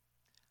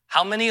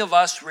 How many of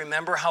us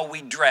remember how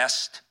we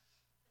dressed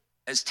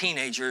as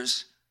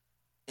teenagers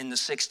in the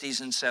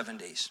 60s and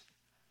 70s?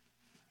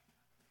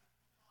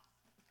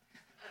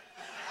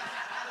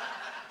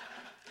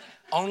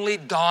 Only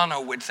Donna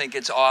would think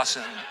it's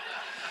awesome.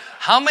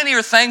 How many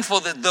are thankful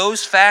that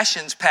those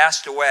fashions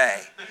passed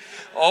away?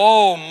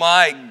 Oh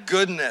my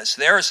goodness.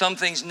 There are some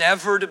things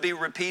never to be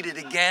repeated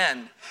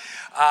again.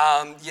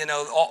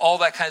 All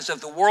that kind of stuff.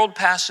 The world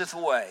passeth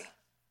away.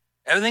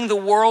 Everything the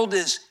world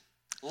is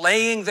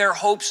laying their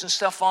hopes and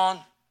stuff on,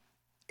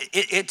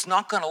 it's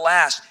not going to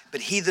last. But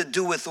he that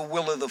doeth the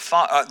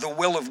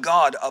will of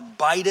God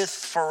abideth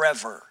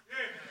forever.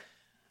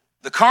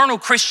 The carnal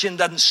Christian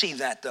doesn't see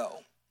that, though.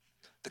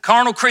 The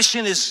carnal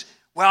Christian is,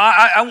 well,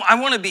 I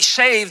want to be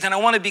saved and I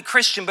want to be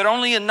Christian, but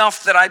only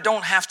enough that I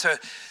don't have to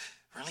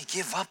really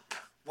give up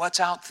what's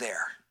out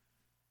there.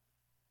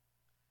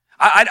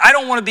 I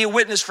don't want to be a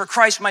witness for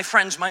Christ. My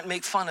friends might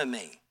make fun of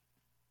me.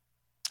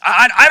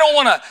 I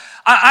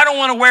don't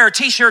want to wear a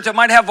t-shirt that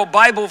might have a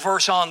Bible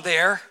verse on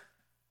there.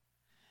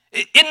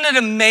 Isn't it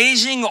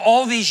amazing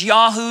all these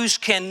yahoos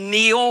can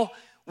kneel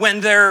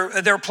when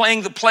they're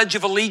playing the Pledge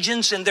of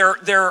Allegiance and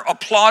they're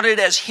applauded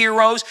as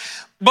heroes?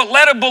 But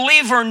let a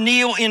believer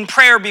kneel in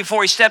prayer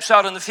before he steps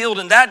out on the field,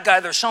 and that guy,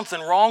 there's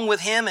something wrong with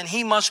him, and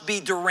he must be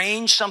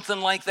deranged, something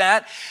like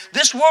that.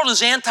 This world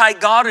is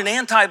anti-God and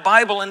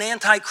anti-Bible and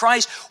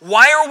anti-Christ.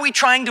 Why are we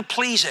trying to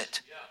please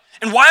it?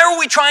 And why are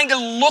we trying to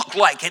look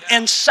like it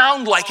and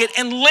sound like it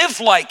and live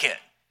like it?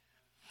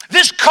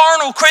 This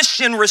carnal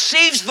Christian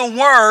receives the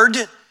word,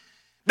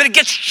 but it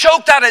gets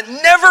choked out. It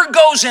never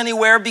goes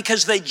anywhere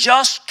because they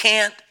just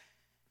can't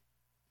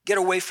get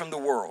away from the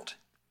world.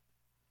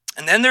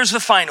 And then there's the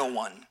final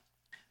one,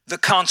 the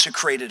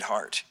consecrated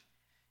heart.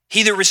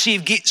 He that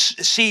received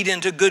seed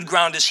into good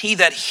ground is he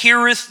that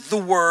heareth the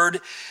word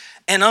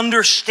and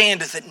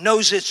understandeth it,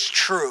 knows it's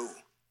true,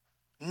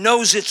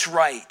 knows it's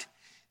right,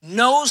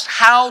 knows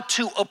how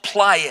to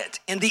apply it.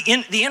 And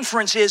the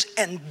inference is,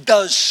 and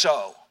does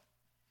so.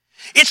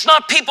 It's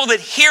not people that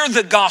hear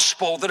the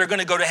gospel that are going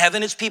to go to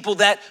heaven. It's people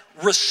that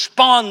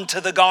respond to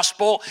the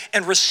gospel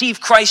and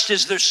receive Christ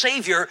as their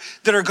Savior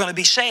that are going to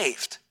be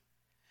saved.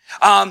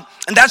 And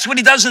that's what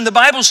he does in the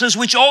Bible says,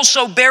 which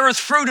also beareth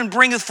fruit and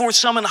bringeth forth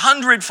some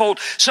 100-fold,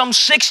 some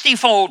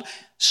 60-fold,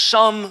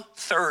 some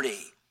 30.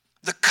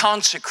 The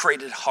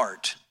consecrated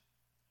heart.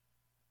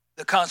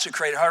 The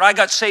consecrated heart. I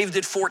got saved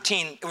at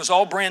 14. It was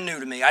all brand new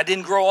to me. I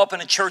didn't grow up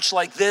in a church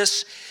like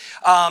this.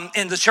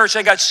 In the church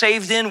I got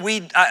saved in,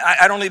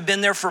 I'd only been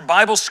there for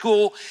Bible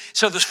school.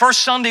 So the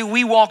first Sunday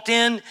we walked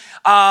in,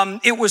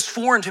 it was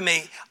foreign to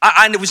me.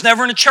 I was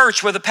never in a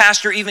church where the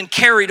pastor even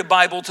carried a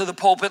Bible to the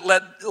pulpit,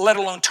 let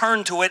alone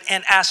turn to it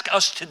and ask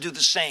us to do the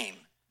same.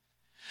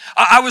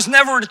 I was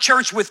never at a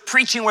church with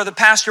preaching where the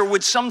pastor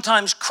would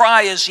sometimes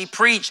cry as he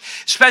preached,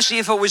 especially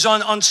if it was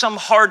on some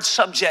hard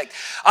subject.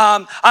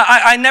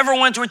 I never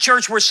went to a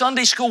church where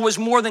Sunday school was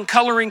more than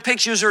coloring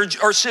pictures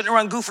or sitting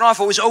around goofing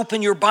off. It was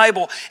open your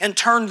Bible and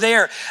turn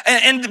there.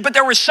 But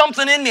there was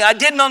something in me. I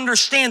didn't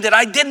understand it.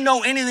 I didn't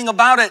know anything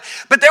about it.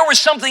 But there was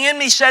something in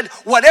me said,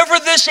 whatever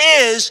this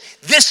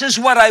is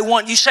what I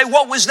want. You say,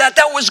 what was that?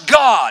 That was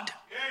God.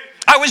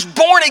 I was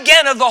born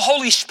again of the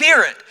Holy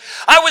Spirit.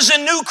 I was a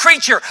new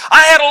creature.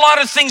 I had a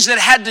lot of things that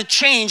had to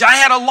change. I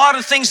had a lot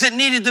of things that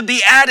needed to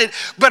be added,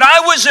 but I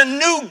was a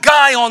new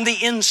guy on the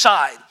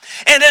inside.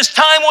 And as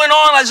time went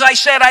on, as I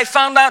said, I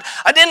found out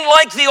I didn't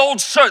like the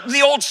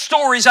old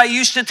stories I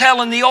used to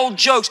tell and the old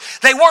jokes.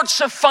 They weren't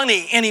so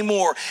funny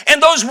anymore. And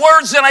those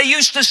words that I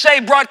used to say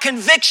brought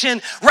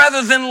conviction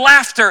rather than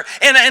laughter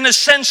in a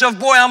sense of,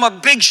 boy, I'm a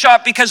big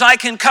shot because I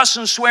can cuss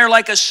and swear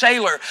like a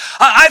sailor.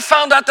 I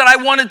found out that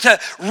I wanted to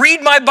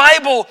read my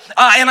Bible,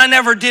 and I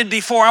never did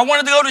before. I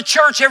wanted to go to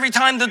church every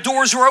time the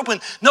doors were open.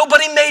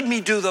 Nobody made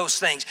me do those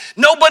things.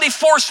 Nobody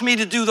forced me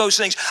to do those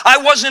things. I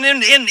wasn't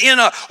in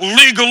a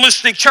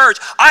legalistic church.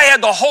 I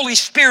had the Holy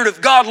Spirit of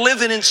God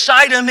living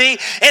inside of me,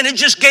 and it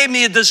just gave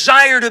me a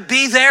desire to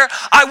be there.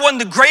 I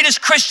wasn't the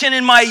greatest Christian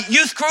in my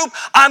youth group.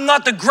 I'm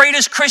not the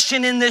greatest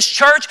Christian in this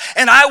church,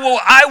 and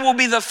I will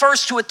be the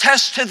first to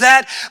attest to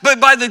that. But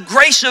by the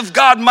grace of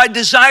God, my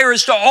desire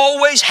is to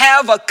always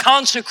have a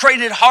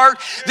consecrated heart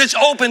that's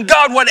open.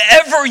 God,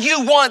 whatever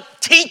you want,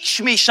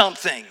 teach me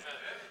something.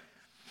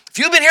 If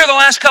you've been here the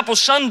last couple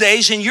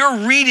Sundays and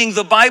you're reading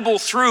the Bible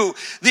through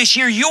this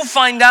year, you'll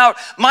find out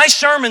my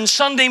sermons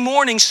Sunday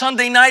morning,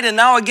 Sunday night, and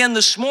now again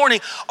this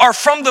morning are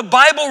from the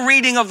Bible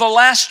reading of the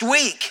last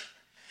week.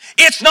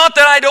 It's not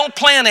that I don't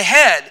plan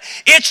ahead.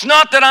 It's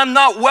not that I'm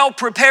not well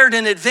prepared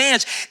in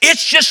advance.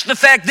 It's just the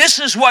fact this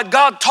is what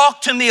God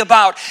talked to me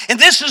about. And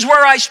this is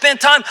where I spent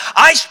time.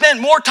 I spent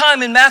more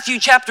time in Matthew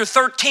chapter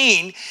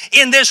 13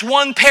 in this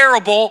one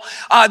parable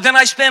than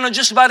I spent on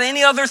just about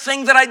any other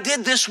thing that I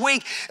did this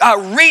week,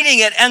 reading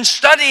it and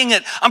studying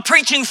it. I'm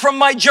preaching from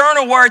my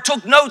journal where I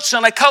took notes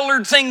and I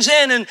colored things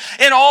in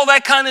and all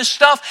that kind of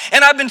stuff.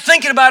 And I've been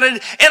thinking about it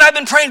and I've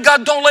been praying,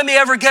 God, don't let me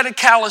ever get a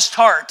calloused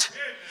heart.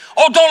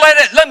 Oh, don't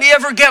let me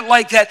ever get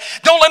like that.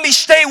 Don't let me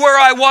stay where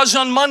I was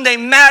on Monday,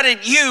 mad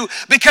at you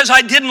because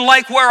I didn't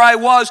like where I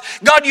was.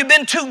 God, you've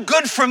been too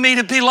good for me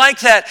to be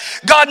like that.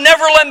 God,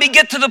 never let me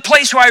get to the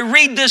place where I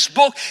read this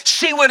book,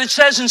 see what it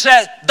says and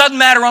say, doesn't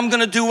matter, I'm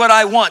going to do what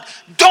I want.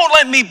 Don't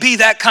let me be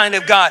that kind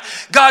of God.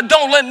 God,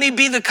 don't let me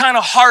be the kind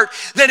of heart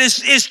that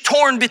is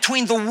torn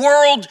between the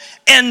world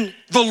and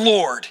the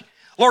Lord.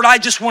 Lord, I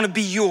just want to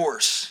be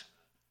yours.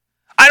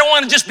 I don't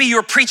want to just be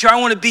your preacher. I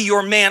want to be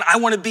your man. I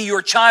want to be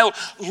your child,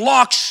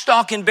 lock,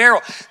 stock, and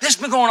barrel. This has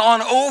been going on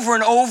over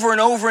and over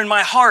and over in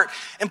my heart.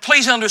 And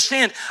please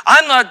understand,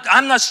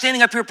 I'm not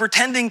standing up here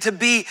pretending to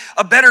be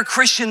a better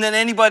Christian than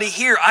anybody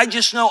here. I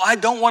just know I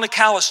don't want a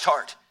calloused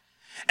heart.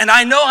 And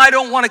I know I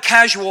don't want a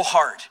casual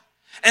heart.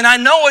 And I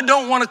know I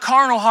don't want a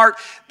carnal heart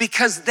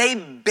because they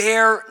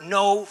bear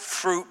no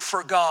fruit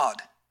for God.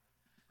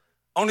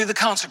 Only the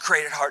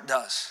consecrated heart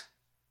does.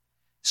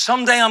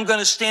 Someday I'm going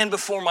to stand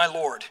before my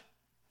Lord.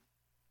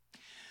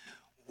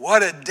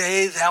 What a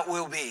day that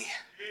will be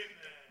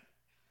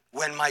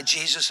when my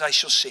Jesus I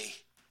shall see.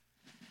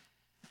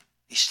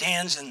 He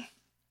stands and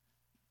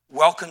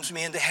welcomes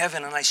me into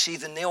heaven, and I see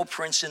the nail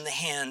prints in the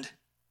hand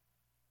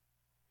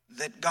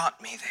that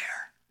got me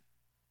there.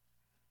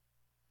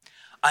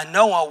 I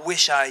know I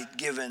wish I'd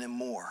given him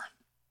more,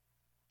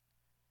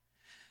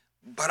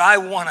 but I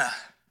want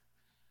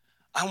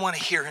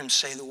to hear him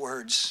say the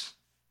words,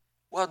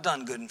 well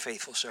done, good and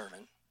faithful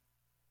servant.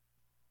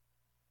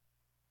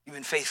 You've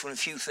been faithful in a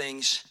few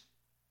things.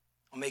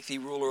 I'll make thee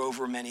ruler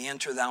over many.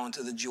 Enter thou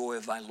into the joy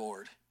of thy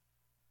Lord.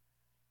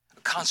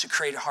 A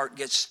consecrated heart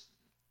gets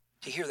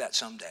to hear that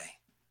someday.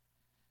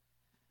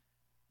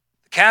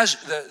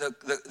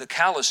 The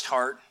calloused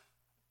heart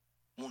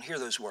won't hear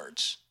those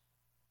words.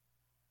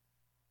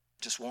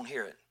 Just won't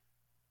hear it.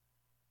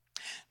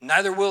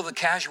 Neither will the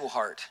casual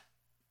heart.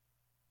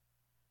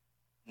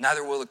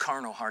 Neither will the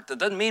carnal heart. That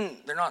doesn't mean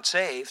they're not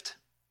saved.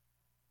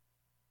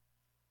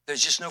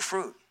 There's just no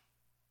fruit.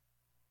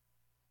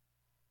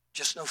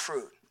 Just no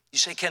fruit. You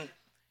say, can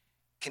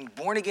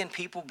born-again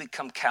people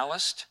become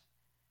calloused?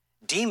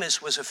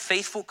 Demas was a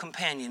faithful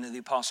companion of the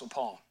Apostle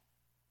Paul.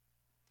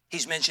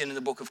 He's mentioned in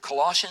the book of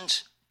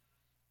Colossians.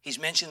 He's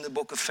mentioned in the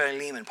book of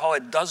Philemon. Paul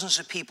had dozens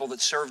of people that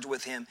served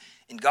with him,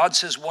 and God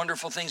says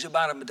wonderful things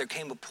about him, but there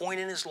came a point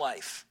in his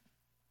life,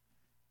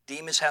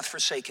 Demas hath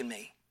forsaken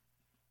me,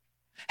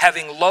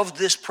 having loved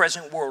this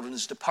present world and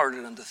is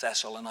departed unto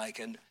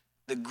Thessalonica. And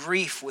the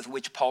grief with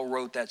which Paul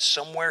wrote that,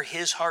 somewhere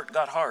his heart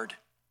got hard.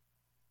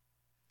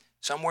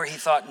 Somewhere he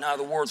thought, nah,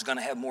 the world's going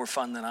to have more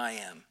fun than I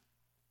am.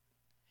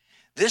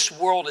 This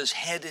world is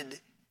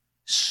headed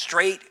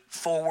straight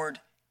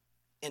forward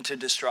into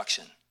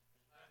destruction.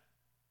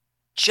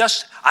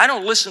 I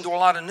don't listen to a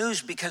lot of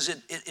news because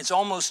it's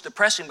almost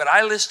depressing, but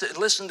I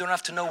listen to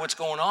enough to know what's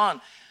going on.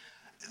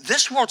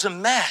 This world's a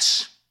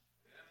mess.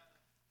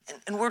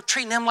 And we're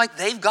treating them like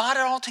they've got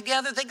it all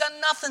together. They got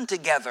nothing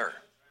together.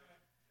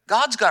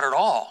 God's got it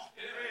all.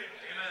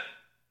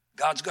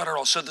 God's got it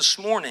all. So this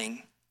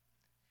morning,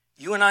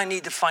 you and I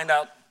need to find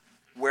out,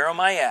 where am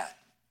I at?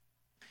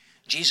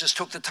 Jesus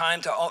took the time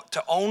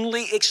to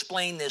only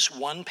explain this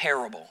one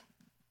parable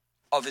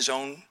of his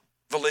own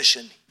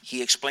volition.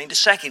 He explained a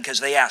second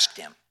because they asked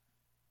him.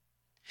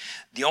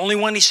 The only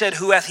one he said,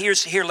 who hath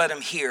ears to hear, let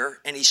him hear.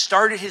 And he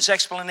started his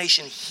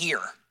explanation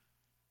here.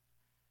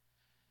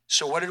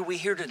 So what did we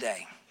hear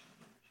today?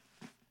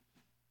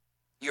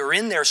 You're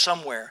in there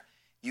somewhere.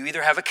 You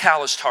either have a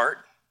calloused heart,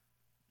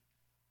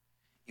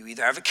 you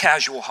either have a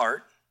casual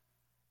heart,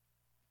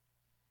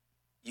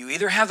 you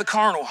either have the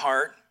carnal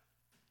heart,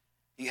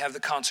 you have the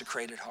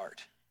consecrated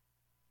heart.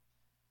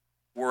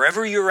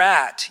 Wherever you're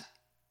at,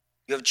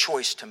 you have a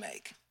choice to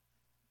make.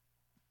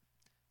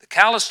 The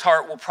calloused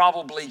heart will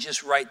probably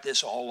just write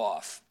this all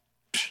off.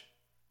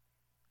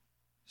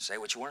 Say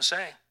what you want to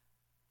say.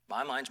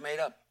 My mind's made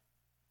up.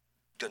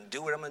 Gonna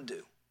do what I'm gonna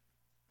do.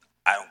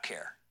 I don't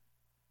care.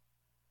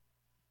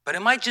 But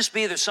it might just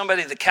be that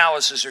somebody, the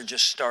calluses are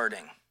just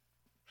starting.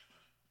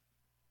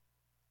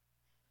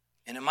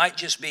 And it might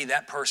just be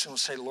that person will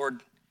say,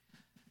 Lord,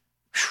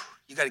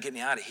 you got to get me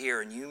out of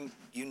here, and you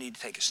need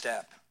to take a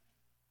step.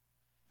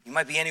 You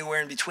might be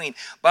anywhere in between.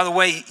 By the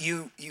way,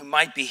 you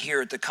might be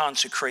here at the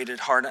consecrated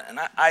heart, and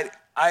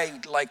I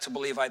like to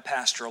believe I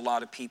pastor a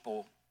lot of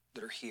people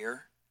that are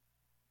here.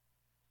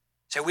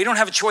 Say, we don't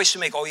have a choice to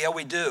make. Oh, yeah,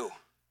 we do.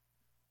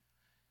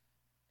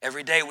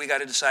 Every day we got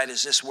to decide,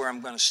 is this where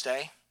I'm going to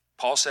stay?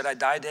 Paul said, I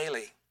die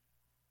daily.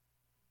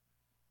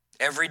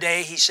 Every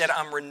day he said,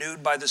 I'm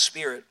renewed by the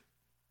Spirit.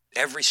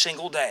 Every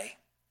single day.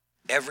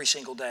 Every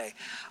single day.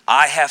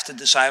 I have to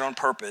decide on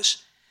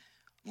purpose,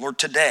 Lord,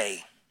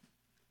 today,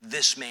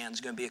 this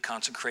man's going to be a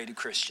consecrated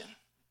Christian.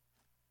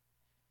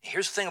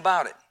 Here's the thing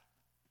about it.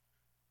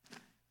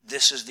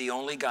 This is the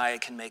only guy I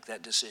can make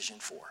that decision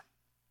for.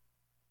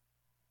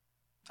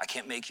 I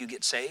can't make you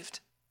get saved.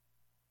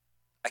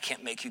 I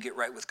can't make you get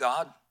right with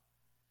God.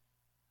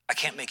 I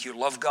can't make you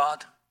love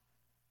God.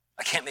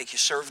 I can't make you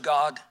serve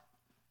God.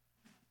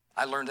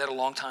 I learned that a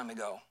long time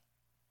ago.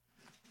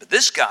 But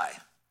this guy,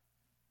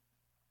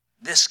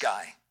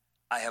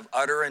 I have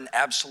utter and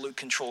absolute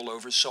control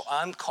over. So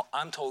I'm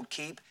told,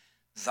 keep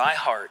thy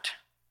heart,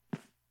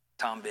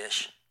 Tom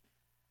Bish,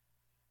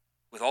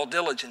 with all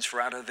diligence, for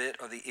out of it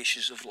are the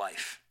issues of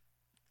life.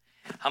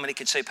 How many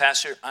could say,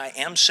 Pastor, I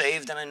am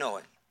saved and I know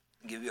it?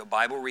 I'll give you a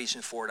Bible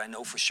reason for it. I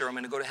know for sure I'm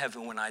going to go to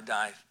heaven when I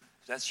die.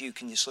 If that's you,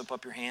 can you slip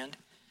up your hand?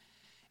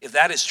 If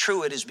that is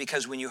true, it is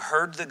because when you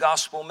heard the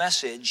gospel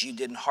message, you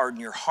didn't harden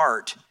your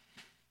heart.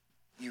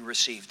 You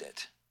received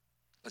it.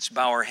 Let's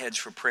bow our heads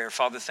for prayer.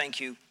 Father, thank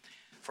you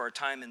for our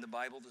time in the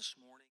Bible this morning.